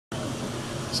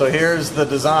So here's the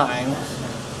design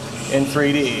in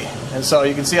 3D, and so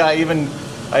you can see I even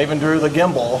drew the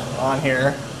gimbal on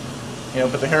here, you know,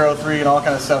 but the Hero 3 and all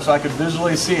kind of stuff, so I could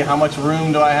visually see how much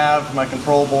room do I have for my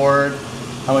control board,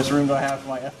 how much room do I have for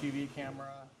my FPV camera.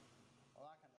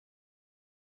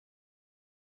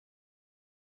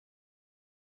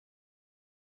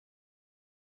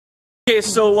 Okay,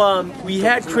 so we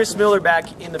had Chris Miller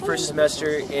back in the first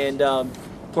semester, and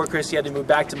poor Chris, he had to move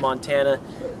back to Montana,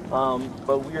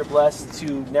 but we are blessed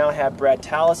to now have Brad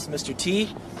Tallis, Mr.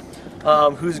 T,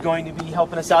 who's going to be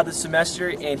helping us out this semester,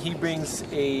 and he brings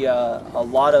a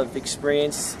lot of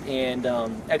experience and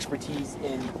expertise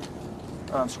in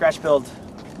scratch build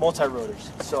multi-rotors.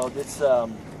 So it's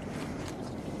going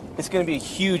to be a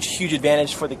huge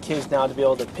advantage for the kids now to be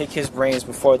able to pick his brains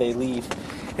before they leave.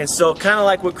 And so kind of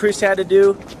like what Chris had to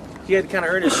do, he had to kind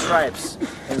of earn his stripes.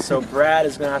 And so Brad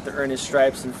is going to have to earn his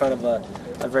stripes in front of a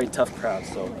very tough crowd.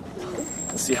 So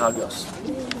let's see how it goes. Yeah,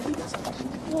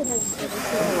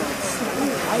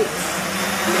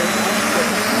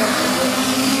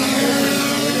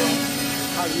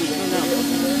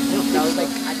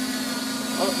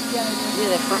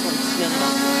 that front one's smelling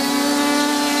off.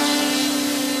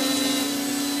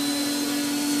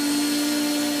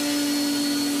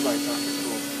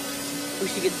 We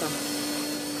should get some.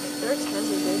 They're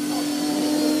expensive, dude.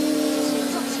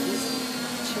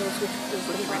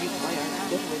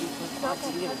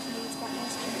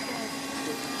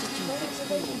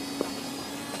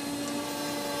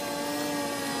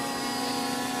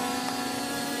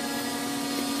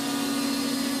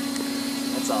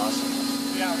 That's awesome.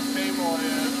 Yeah, Fable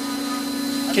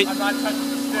is. I'm not touching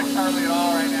the stick hardly at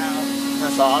all right now.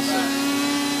 That's awesome.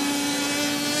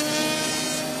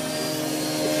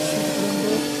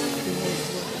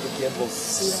 Gimbal's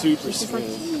super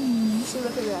smooth.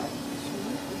 Look at that.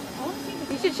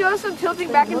 You should show us some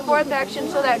tilting back and forth action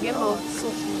so that gimbal.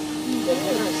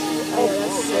 Oh,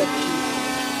 that's sick.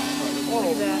 Look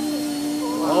at that.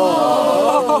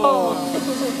 Oh!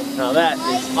 Now that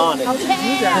is on it.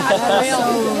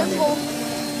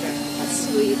 That's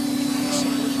sweet.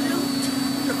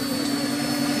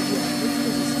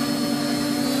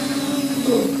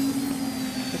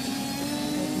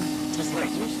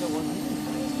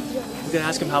 You can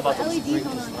ask him how about the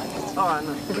Oh, I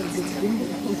know.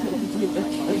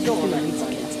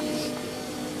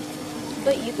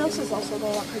 The ethos is also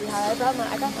going up pretty high. I got mine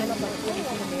up like 30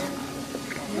 feet in the air.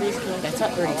 That's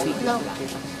not 30 feet. No.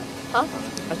 Huh?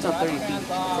 That's not 30 feet.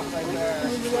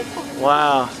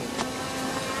 Wow.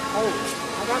 Oh,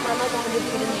 I got mine like 100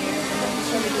 feet in the air, and then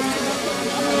started getting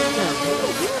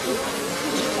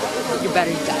Your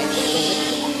battery died.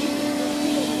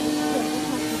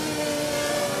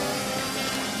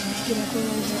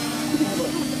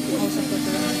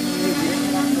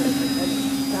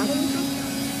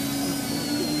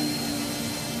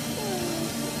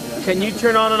 Can you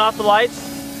turn on and off the lights?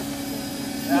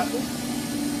 Yeah.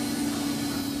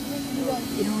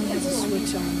 It only has a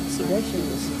switch on, so that shit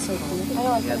is so cool. I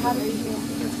know, I said, how do you feel?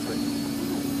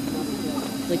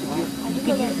 Like, you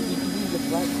can use the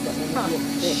flash button and do it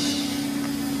thick.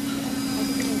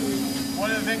 One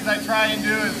of the things I try and do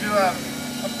is do a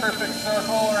perfect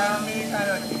circle around me, kind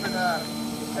of keeping the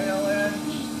tail edge.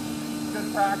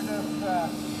 Good practice.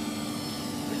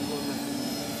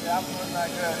 Yeah, it wasn't that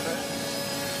good, but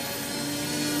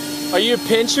Are you a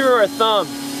pincher or a thumb?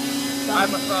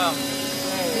 I'm a thumb.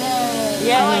 Yeah.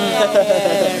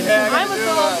 Yeah, I I'm can a do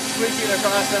thumb. sweeping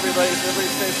across everybody, so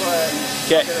everybody stay put.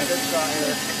 Okay. Get a good shot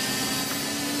here.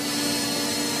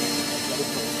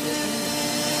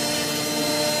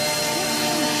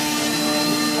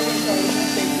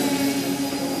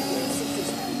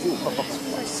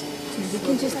 You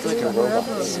can just do it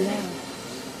wherever. Yeah.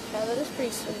 Yeah, that is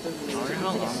pretty sweet.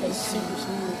 Super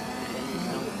smooth.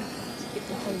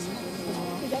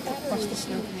 Watch the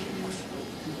snow.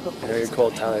 I know you're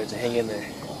cold, Tyler, to hang in there.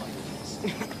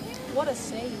 What a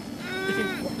save.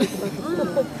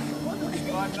 Well,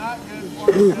 I'm not good for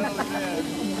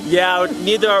it. Yeah,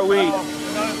 neither are we. Notice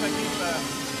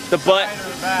I keep The butt. side or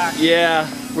the back. Yeah,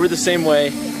 we're the same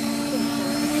way.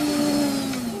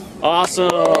 Awesome.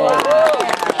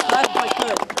 That's quite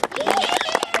good.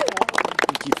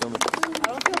 Keep filming.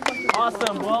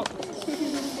 Awesome. Well,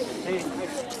 hey,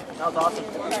 that was awesome.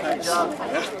 Good job.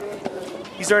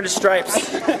 He's earned his stripes.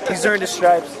 He's earned his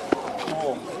stripes.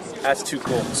 Cool. That's too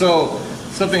cool. So,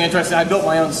 something interesting, I built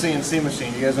my own CNC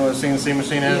machine. You guys know what a CNC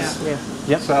machine is? Yeah.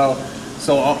 Yep.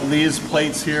 So all these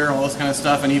plates here, all this kind of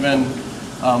stuff, and even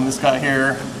this guy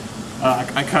here,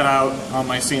 I cut out on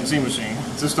my CNC machine.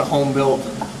 It's just a home-built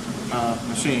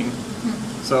machine.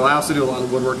 So I also do a lot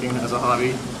of woodworking as a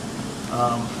hobby.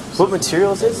 What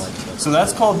material is this? So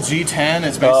that's called G10.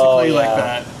 It's basically like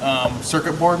that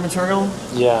circuit board material.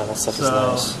 Yeah, that stuff is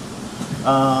nice.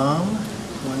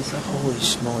 1 second. Holy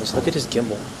smokes, look at his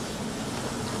gimbal.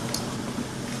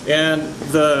 And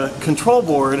the control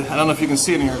board, I don't know if you can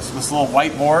see it in here, it's this little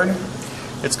white board.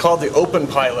 It's called the Open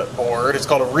Pilot board. It's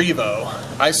called a Revo.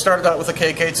 I started out with a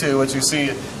KK2, which you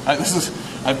see,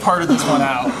 I parted this one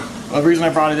out. The reason I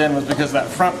brought it in was because that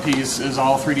front piece is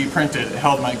all 3D printed. It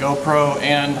held my GoPro,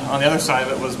 and on the other side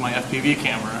of it was my FPV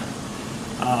camera.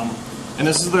 And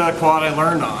this is the quad I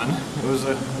learned on. It was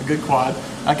a good quad.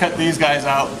 I cut these guys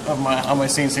out of on my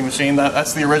CNC machine.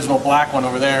 That's the original black one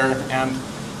over there, and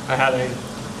I had a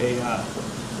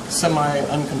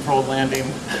semi-uncontrolled landing.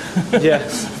 Yeah.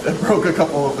 That broke a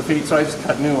couple of the feet, so I just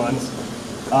cut new ones.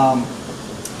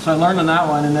 So I learned on that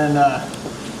one, and then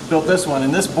built this one.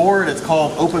 And this board, it's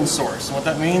called open source. And what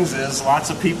that means is lots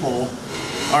of people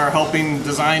are helping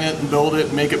design it and build it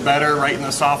and make it better, writing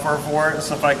the software for it and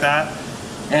stuff like that.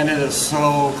 And it is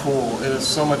so cool. It is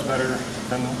so much better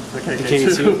than the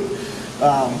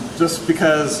KK2. Just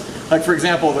because, like for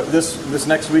example, this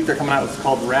next week they're coming out with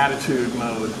called Ratitude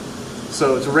mode.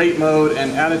 So it's rate mode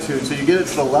and attitude. So you get it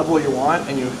to the level you want,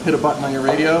 and you hit a button on your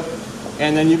radio,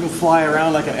 and then you can fly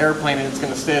around like an airplane, and it's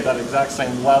going to stay at that exact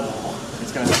same level.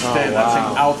 It's going to stay at that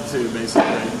same altitude, basically.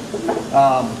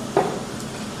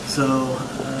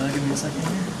 Give me a second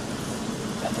here.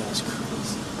 That thing is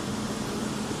crazy.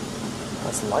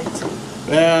 That's light.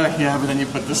 Yeah, but then you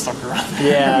put this sucker on.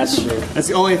 Yeah, that's true. That's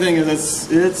the only thing, is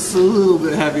it's a little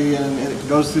bit heavy, and it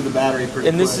goes through the battery pretty quick.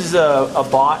 And this is a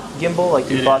bought gimbal, like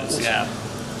you bought this? Yeah.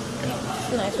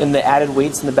 And the added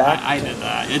weights in the back? I did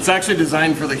that. It's actually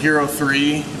designed for the Hero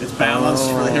 3. It's balanced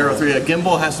for the Hero 3. A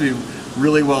gimbal has to be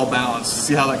really well balanced.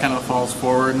 See how that kind of falls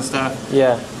forward and stuff?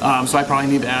 Yeah. So I probably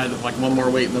need to add like one more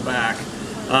weight in the back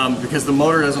because the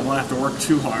motor doesn't want to have to work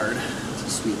too hard. It's a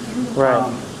sweet thing.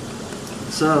 Right.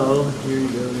 So here you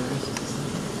go, guys.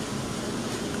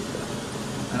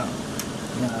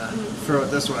 I'm gonna throw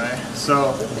it this way.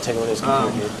 So Let me take a look at his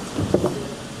computer here.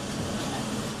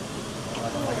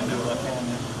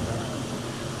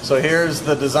 So here's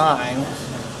the design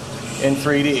in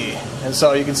 3D, and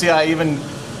so you can see I even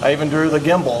drew the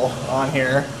gimbal on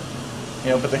here,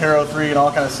 but the Hero 3 and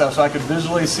all kind of stuff, so I could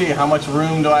visually see how much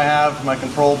room do I have for my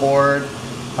control board,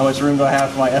 how much room do I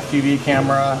have for my FPV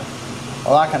camera,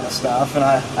 all that kind of stuff, and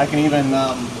I can even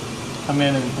come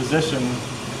in and position.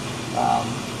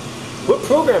 What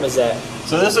program is that?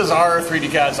 So this is our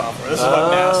 3D CAD software. This is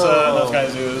what NASA and those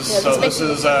guys use. Yeah, so this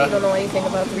is you don't know anything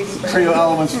about 3D Creo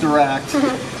Elements Direct,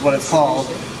 is what it's called.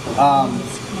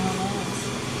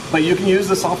 But you can use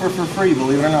the software for free,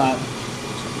 believe it or not.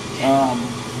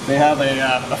 They have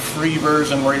a free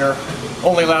version where you're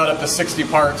only allowed up to 60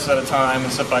 parts at a time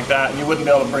and stuff like that, and you wouldn't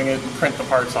be able to bring it and print the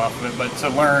parts off of it, but to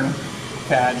learn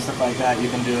CAD and stuff like that, you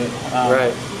can do it.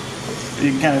 Right.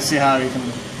 You can kind of see how you can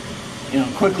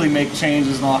quickly make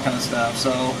changes and all kind of stuff.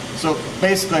 So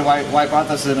basically why I brought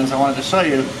this in is I wanted to show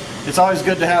you, it's always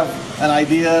good to have an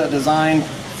idea, a design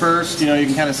first. You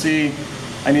can kind of see,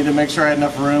 I need to make sure I had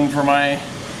enough room for my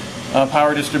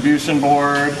power distribution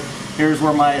board. Here's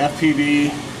where my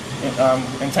FPV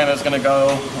antenna is going to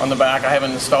go on the back. I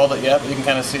haven't installed it yet, but you can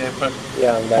kind of see I put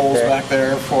holes back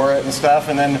there for it and stuff,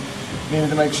 and then needed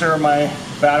to make sure my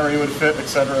battery would fit,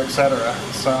 etc., etc.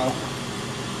 So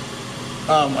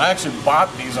I actually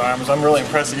bought these arms. I'm really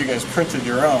impressed that you guys printed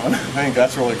your own. I think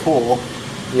that's really cool.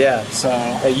 Yeah. So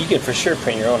you can for sure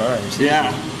print your own arms.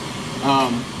 Yeah.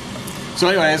 So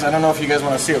anyways, I don't know if you guys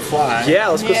want to see it fly. Yeah,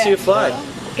 let's go see it fly.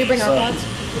 Can we bring our pods?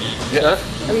 Yeah.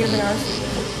 Are we gonna bring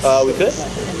ours? We could.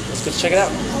 Let's go check it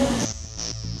out.